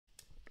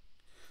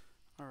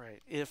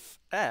right, if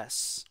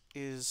S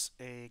is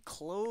a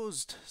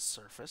closed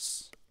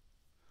surface,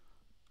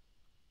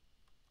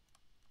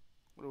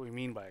 what do we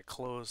mean by a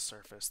closed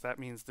surface? That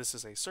means this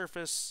is a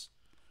surface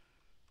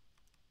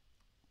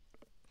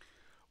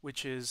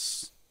which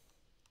is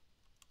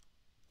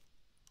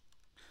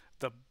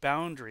the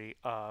boundary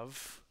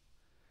of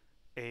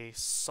a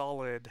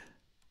solid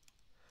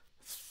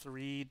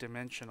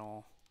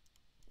three-dimensional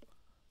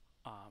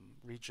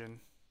region,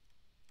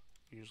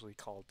 usually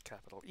called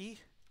capital E.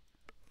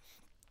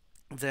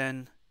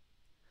 Then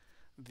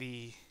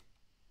the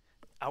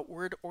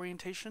outward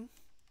orientation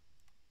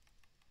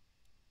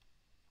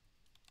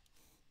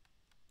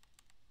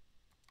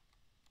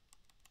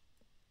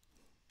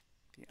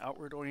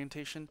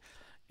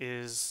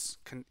is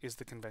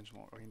the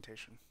conventional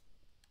orientation.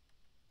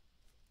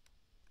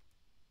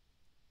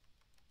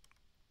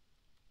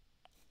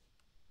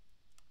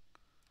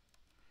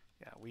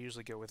 Yeah, we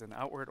usually go with an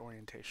outward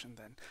orientation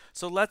then.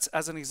 So let's,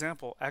 as an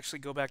example, actually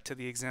go back to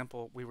the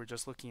example we were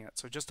just looking at.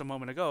 So just a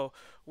moment ago,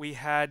 we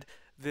had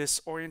this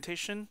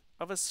orientation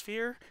of a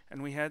sphere,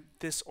 and we had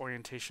this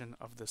orientation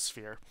of the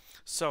sphere.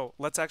 So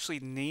let's actually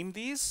name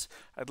these.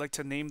 I'd like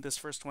to name this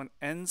first one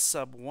n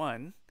sub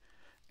 1.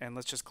 And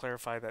let's just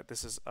clarify that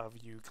this is of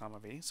u comma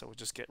v. So we'll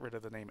just get rid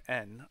of the name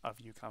n of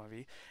u comma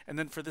v. And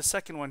then for the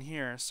second one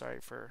here, sorry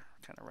for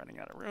kind of running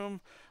out of room,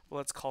 well,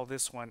 let's call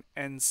this one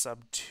n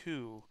sub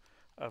 2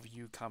 of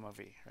u comma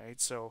v,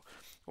 right? So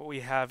what we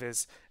have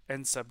is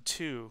n sub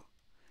 2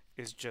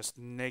 is just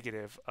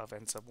negative of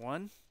n sub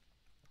 1.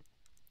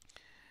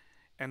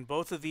 And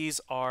both of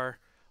these are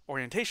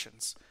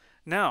orientations.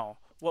 Now,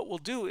 what we'll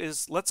do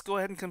is let's go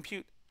ahead and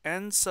compute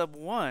n sub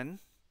 1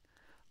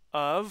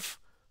 of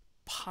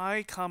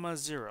pi comma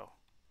 0.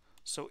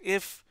 So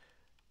if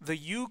the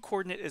u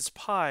coordinate is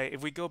pi,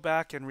 if we go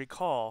back and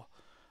recall,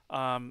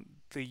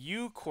 the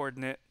u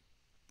coordinate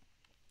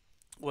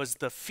was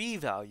the phi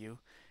value,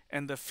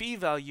 and the phi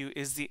value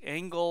is the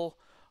angle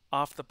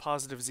off the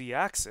positive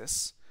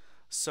z-axis.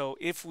 So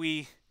if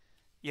we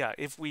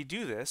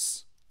do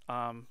this,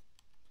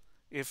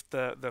 if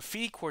the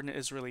phi coordinate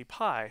is really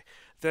pi,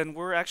 then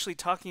we're actually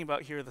talking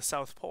about here the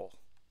South Pole.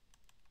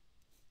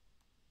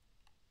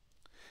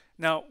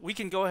 Now we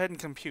can go ahead and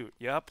compute.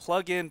 Yeah,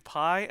 plug in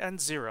pi and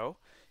 0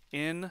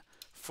 in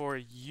for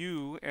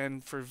u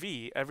and for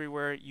v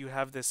everywhere you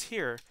have this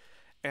here,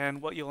 and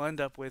what you'll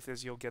end up with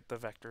is you'll get the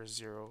vector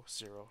 0,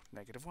 0,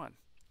 negative 1.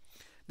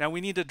 Now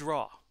we need to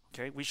draw.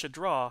 Okay, we should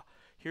draw.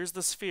 Here's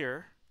the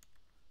sphere,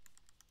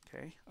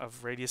 okay,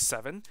 of radius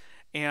 7,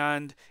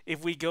 and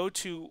if we go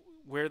to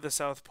where the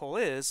South Pole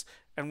is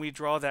and we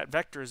draw that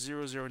vector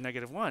 0, 0,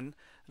 negative 1,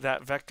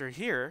 that vector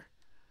here,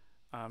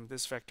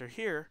 this vector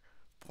here,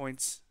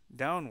 points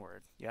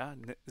downward, yeah,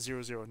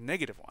 0, 0,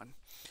 negative 1.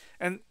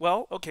 And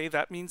well, okay,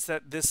 that means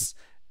that this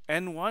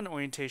n1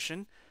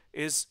 orientation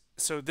is,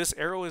 so this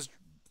arrow is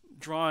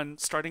drawn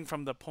starting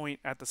from the point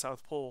at the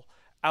South Pole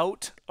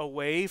out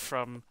away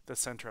from the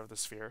center of the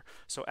sphere.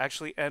 So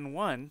actually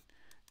n1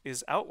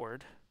 is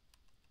outward,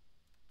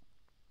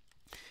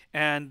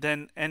 and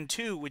then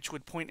n2, which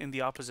would point in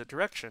the opposite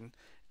direction,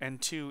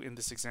 n2 in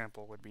this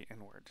example would be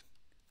inward.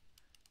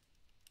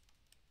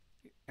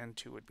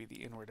 N2 would be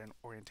the inward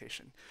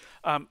orientation.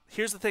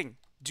 Here's the thing: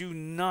 do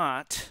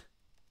not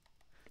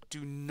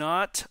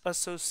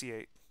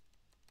associate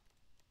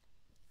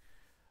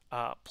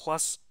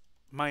plus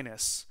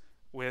minus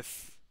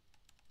with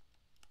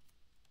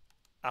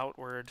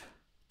outward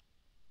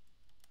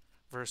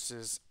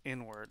versus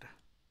inward.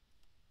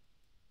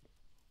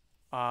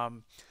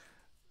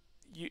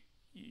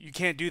 You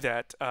can't do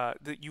that.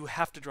 You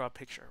have to draw a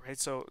picture, right?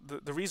 So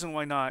the reason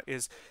why not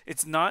is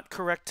it's not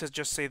correct to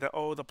just say that,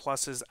 oh, the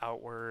plus is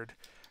outward.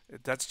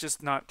 That's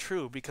just not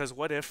true, because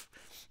what if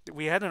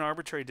we had an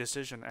arbitrary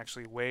decision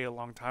actually way a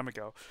long time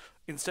ago?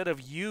 Instead of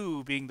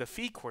u being the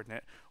phi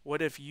coordinate,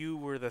 what if u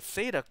were the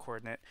theta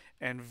coordinate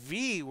and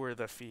v were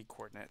the phi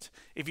coordinate?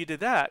 If you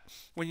did that,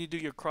 when you do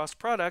your cross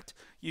product,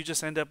 you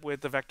just end up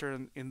with the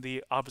vector in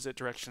the opposite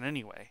direction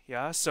anyway.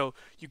 Yeah, so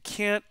you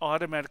can't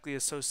automatically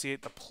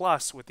associate the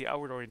plus with the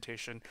outward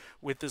orientation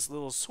with this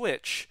little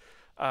switch.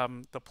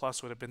 The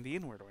plus would have been the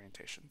inward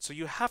orientation. So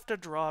you have to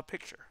draw a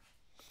picture.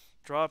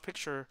 Draw a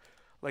picture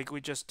like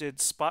we just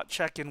did, spot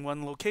check in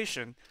one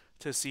location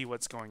to see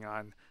what's going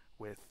on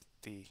with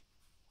the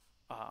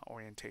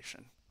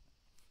orientation,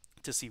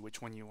 to see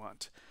which one you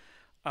want.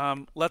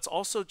 Let's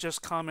also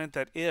just comment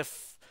that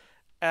if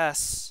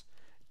S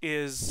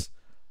is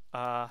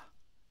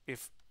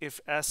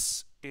if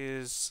S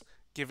is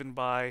given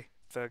by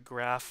the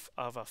graph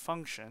of a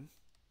function,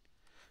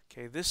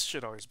 okay, this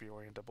should always be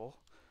orientable.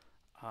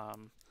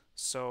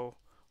 So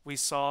we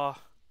saw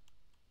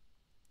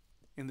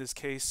in this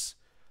case,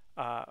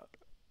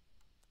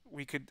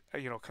 we could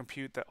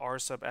compute that r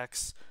sub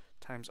x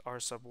times r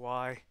sub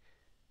y.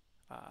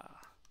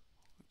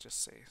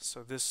 Just say,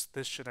 so this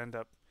should end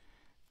up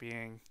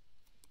being,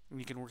 and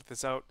you can work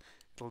this out,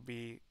 it'll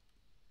be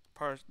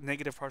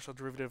negative partial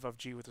derivative of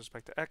g with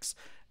respect to x,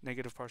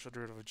 negative partial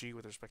derivative of g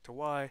with respect to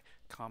y,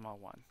 comma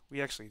 1.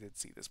 We actually did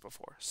see this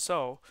before.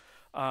 So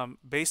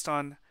based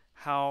on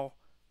how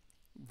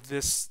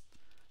this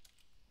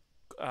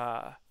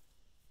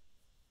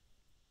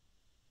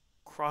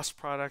cross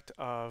product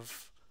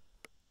of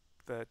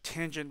the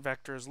tangent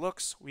vectors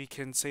looks, we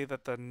can say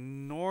that the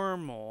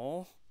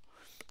normal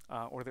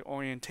or the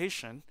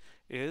orientation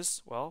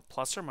is, well,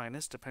 plus or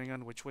minus, depending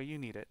on which way you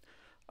need it,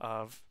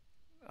 of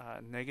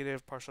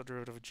negative partial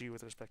derivative of g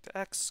with respect to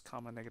x,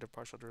 comma, negative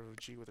partial derivative of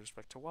g with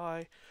respect to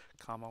y,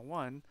 comma,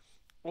 1,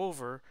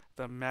 over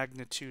the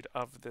magnitude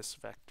of this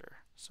vector.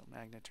 So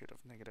magnitude of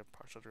negative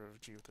partial derivative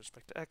of g with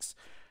respect to x,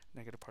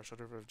 negative partial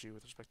derivative of g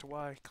with respect to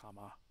y,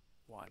 comma,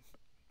 1.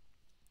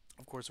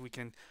 Of course, we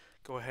can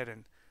go ahead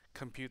and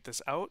compute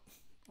this out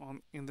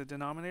in the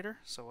denominator.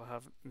 So we'll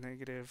have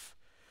negative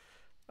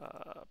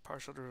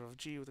partial derivative of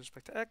g with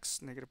respect to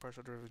x, negative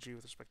partial derivative of g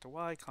with respect to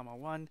y, comma,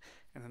 1,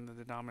 and then the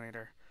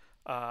denominator.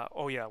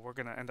 Oh yeah, we're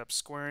going to end up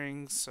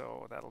squaring,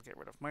 so that'll get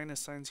rid of minus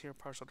signs here.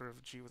 Partial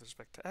derivative of g with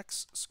respect to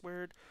x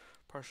squared,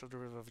 partial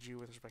derivative of g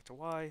with respect to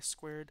y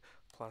squared,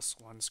 plus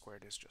 1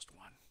 squared is just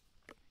 1.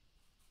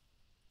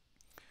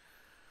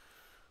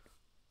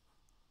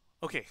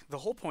 Okay, the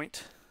whole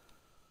point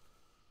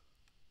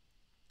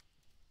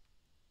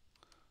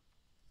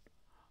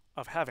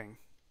of having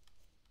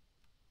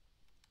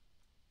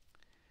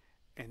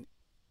an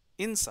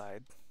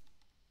inside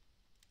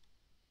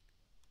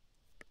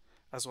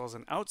as well as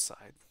an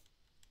outside,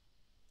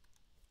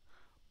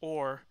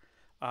 or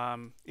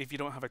if you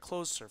don't have a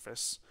closed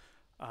surface,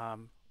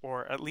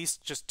 or at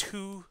least just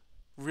two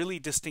really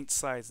distinct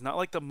sides, not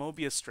like the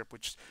Mobius strip,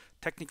 which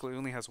technically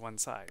only has one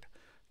side.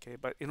 Okay,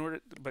 but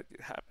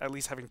at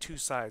least having two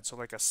sides, so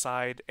like a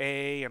side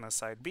A and a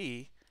side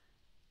B,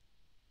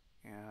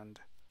 and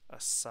a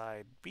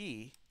side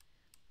B.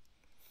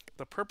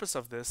 The purpose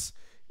of this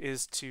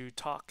is to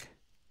talk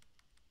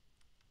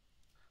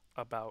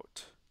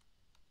about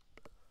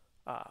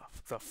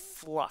the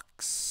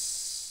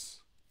flux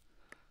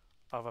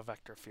of a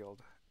vector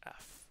field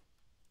F.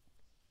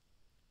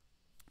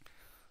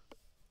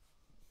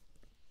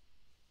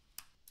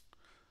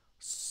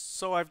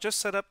 So I've just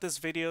set up this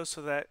video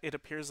so that it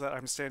appears that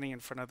I'm standing in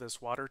front of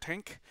this water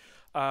tank.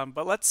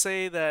 But let's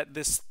say that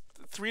this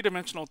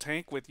three-dimensional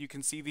tank with, you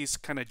can see these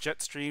kind of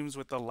jet streams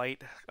with the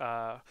light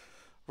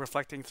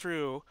reflecting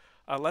through.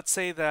 Let's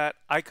say that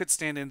I could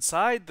stand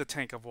inside the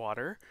tank of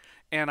water,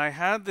 and I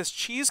had this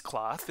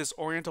cheesecloth, this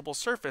orientable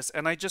surface,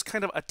 and I just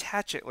kind of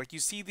attach it. Like you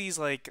see these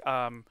like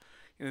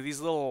these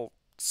little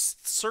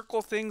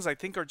circle things, I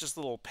think are just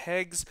little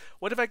pegs.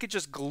 What if I could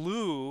just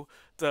glue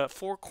the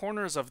four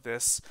corners of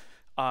this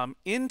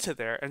into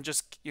there and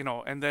just,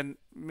 and then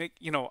make,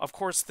 of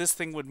course this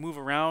thing would move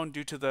around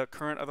due to the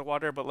current of the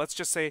water, but let's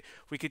just say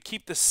we could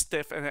keep this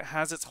stiff and it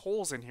has its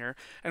holes in here,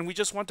 and we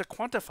just want to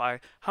quantify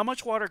how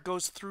much water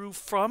goes through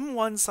from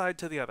one side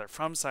to the other,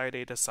 from side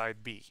A to side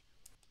B.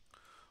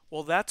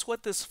 Well, that's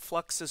what this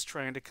flux is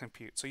trying to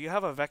compute. So you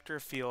have a vector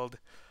field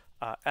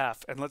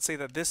F, and let's say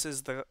that this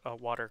is the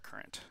water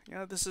current.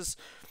 This is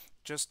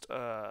just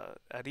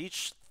at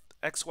each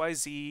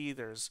XYZ,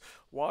 there's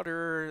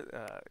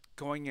water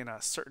going in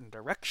a certain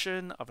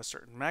direction of a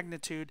certain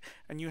magnitude,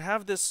 and you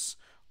have this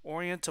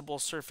orientable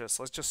surface.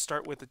 Let's just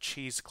start with the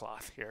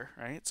cheesecloth here,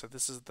 right? So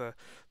this is the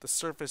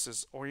surface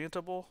is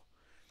orientable.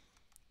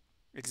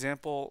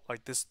 Example,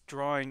 like this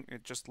drawing,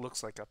 it just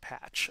looks like a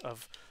patch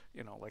of,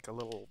 like a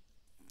little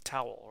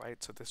towel,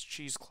 right? So this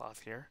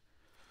cheesecloth here.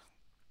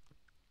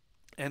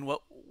 And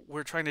what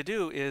we're trying to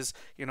do is,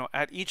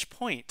 at each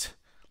point,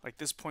 like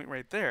this point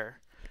right there,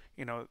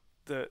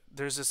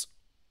 there's this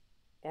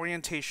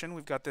orientation.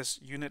 We've got this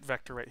unit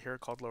vector right here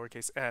called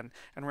lowercase n,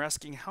 and we're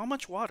asking how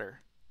much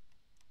water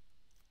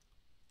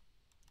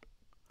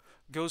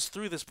goes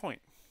through this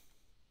point.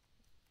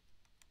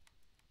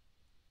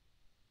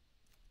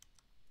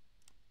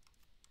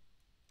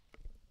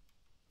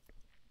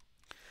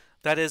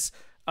 That is,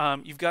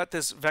 you've got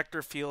this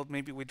vector field.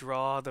 Maybe we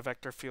draw the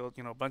vector field,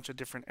 a bunch of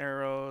different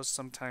arrows.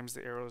 Sometimes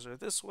the arrows are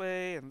this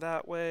way and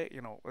that way.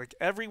 Like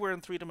everywhere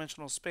in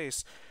three-dimensional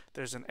space,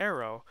 there's an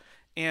arrow.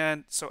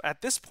 And so at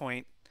this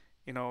point,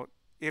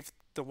 if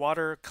the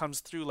water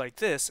comes through like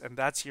this, and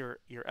that's your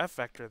F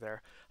vector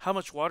there, how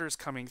much water is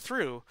coming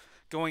through,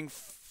 going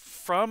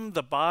from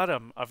the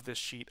bottom of this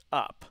sheet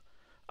up.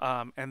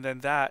 And then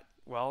that,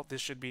 well,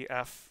 this should be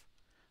F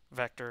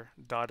vector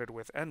dotted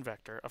with n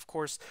vector. Of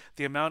course,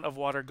 the amount of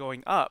water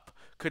going up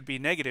could be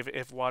negative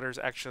if water is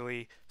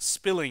actually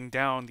spilling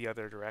down the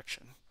other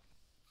direction.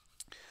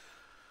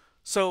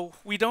 So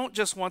we don't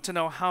just want to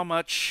know how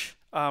much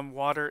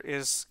water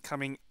is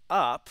coming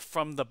up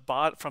from the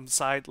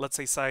side. Let's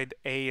say side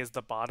A is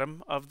the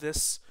bottom of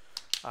this.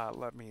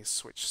 Let me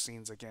switch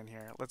scenes again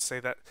here. Let's say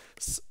that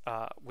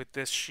with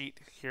this sheet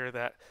here,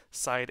 that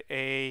side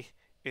A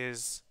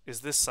is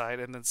this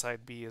side, and then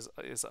side B is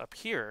up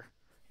here.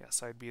 Yeah,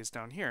 side B is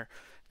down here.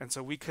 And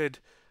so we could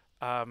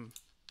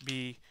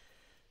we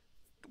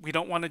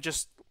don't want to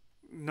just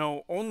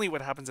know only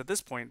what happens at this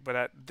point,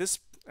 but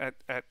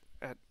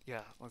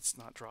yeah, let's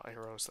not draw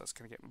arrows, that's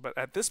going to get, but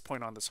at this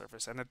point on the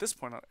surface, and at this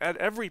point, at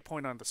every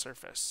point on the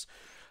surface,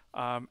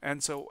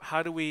 And so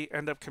how do we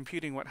end up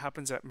computing what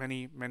happens at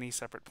many, many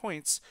separate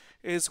points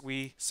is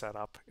we set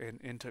up an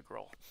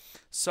integral.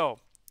 So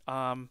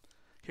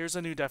here's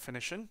a new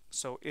definition.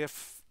 So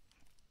if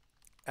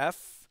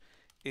f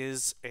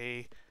is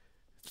a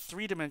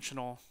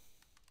three-dimensional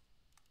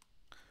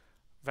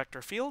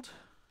vector field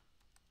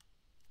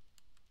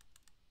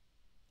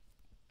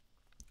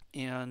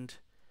and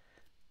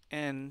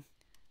n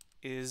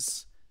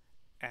is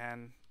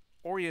an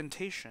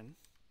orientation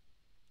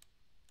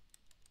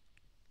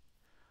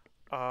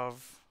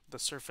of the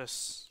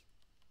surface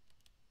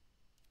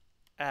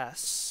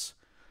S,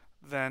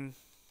 then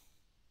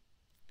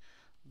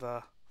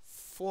the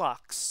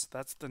flux,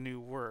 that's the new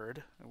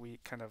word, we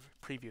kind of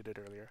previewed it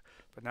earlier,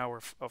 but now we're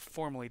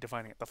formally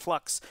defining it, the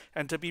flux,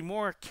 and to be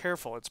more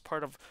careful, it's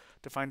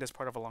defined as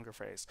part of a longer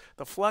phrase.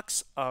 The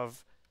flux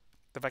of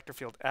the vector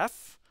field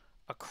F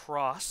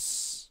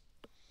across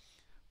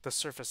the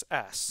surface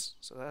S,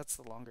 so that's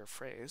the longer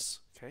phrase,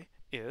 okay,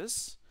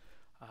 is,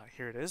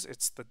 here it is,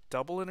 it's the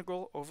double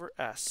integral over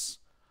S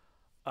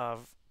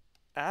of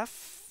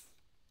F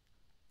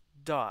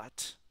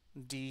dot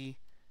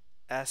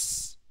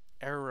ds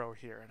arrow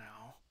here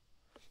now,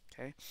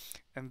 okay,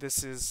 and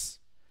this is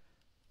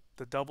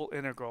the double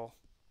integral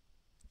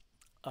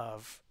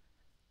of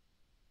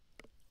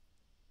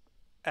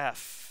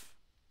F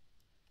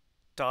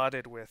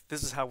dotted with,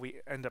 this is how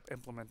we end up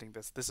implementing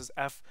this. This is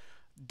F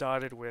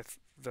dotted with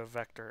the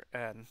vector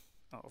n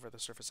over the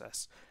surface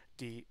S,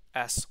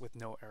 ds with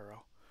no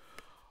arrow.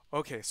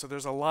 Okay, so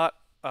there's a lot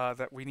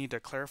that we need to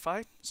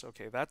clarify. So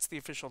okay, that's the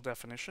official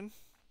definition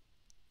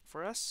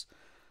for us.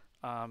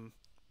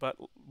 But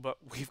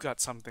we've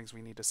got some things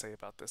we need to say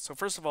about this. So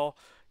first of all,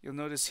 you'll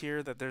notice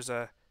here that there's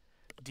a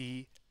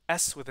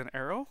ds with an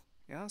arrow.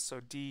 Yeah, so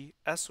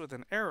ds with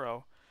an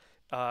arrow,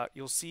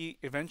 you'll see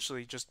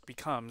eventually just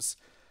becomes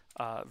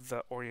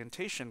the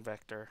orientation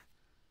vector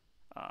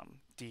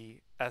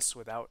ds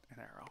without an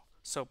arrow.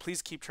 So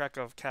please keep track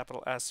of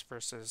capital S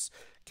versus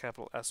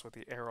capital S with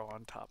the arrow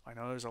on top. I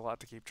know there's a lot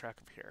to keep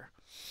track of here.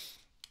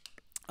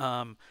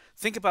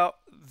 Think about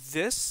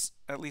this,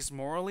 at least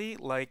morally,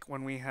 like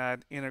when we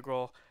had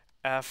integral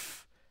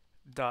f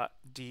dot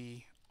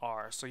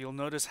dr. So you'll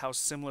notice how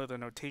similar the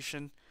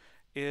notation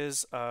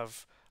is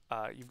of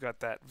you've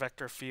got that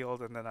vector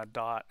field and then a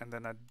dot and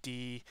then a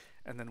d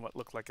and then what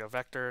looked like a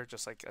vector,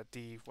 just like a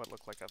d, what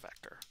looked like a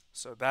vector.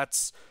 So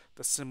that's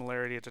the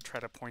similarity to try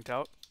to point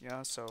out.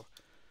 Yeah, so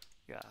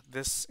yeah,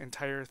 this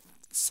entire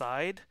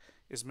side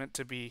is meant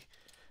to be,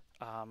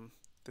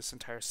 this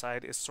entire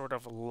side is sort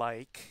of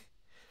like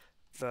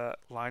the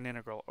line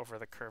integral over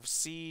the curve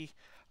C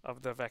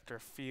of the vector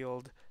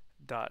field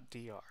dot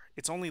dr.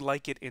 It's only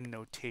like it in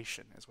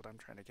notation is what I'm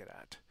trying to get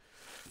at.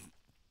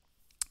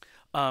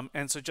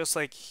 And so just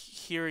like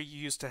here you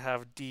used to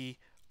have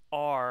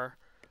dr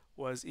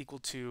was equal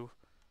to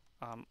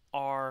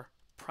r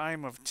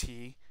prime of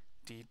t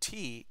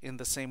dt, in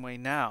the same way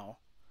now.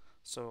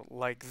 So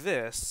like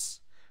this,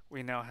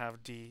 we now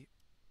have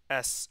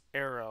ds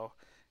arrow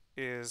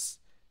is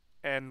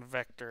n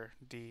vector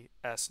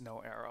ds no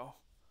arrow.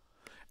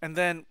 And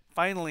then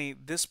finally,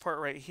 this part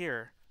right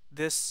here,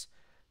 this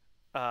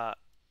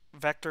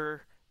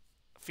vector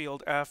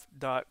field f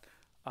dot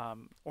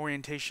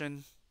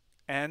orientation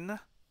n,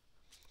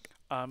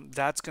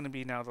 that's going to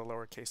be now the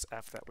lowercase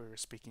f that we were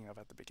speaking of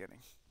at the beginning.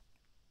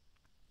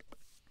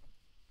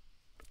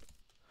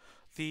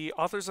 The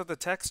authors of the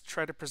text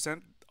try to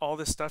present all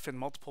this stuff in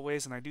multiple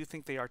ways, and I do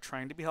think they are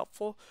trying to be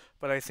helpful,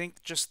 but I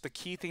think just the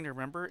key thing to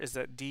remember is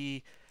that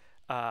d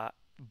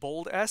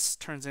bold S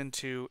turns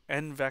into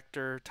n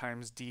vector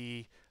times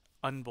d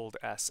unbold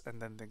S,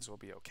 and then things will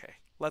be okay.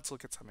 Let's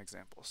look at some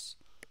examples.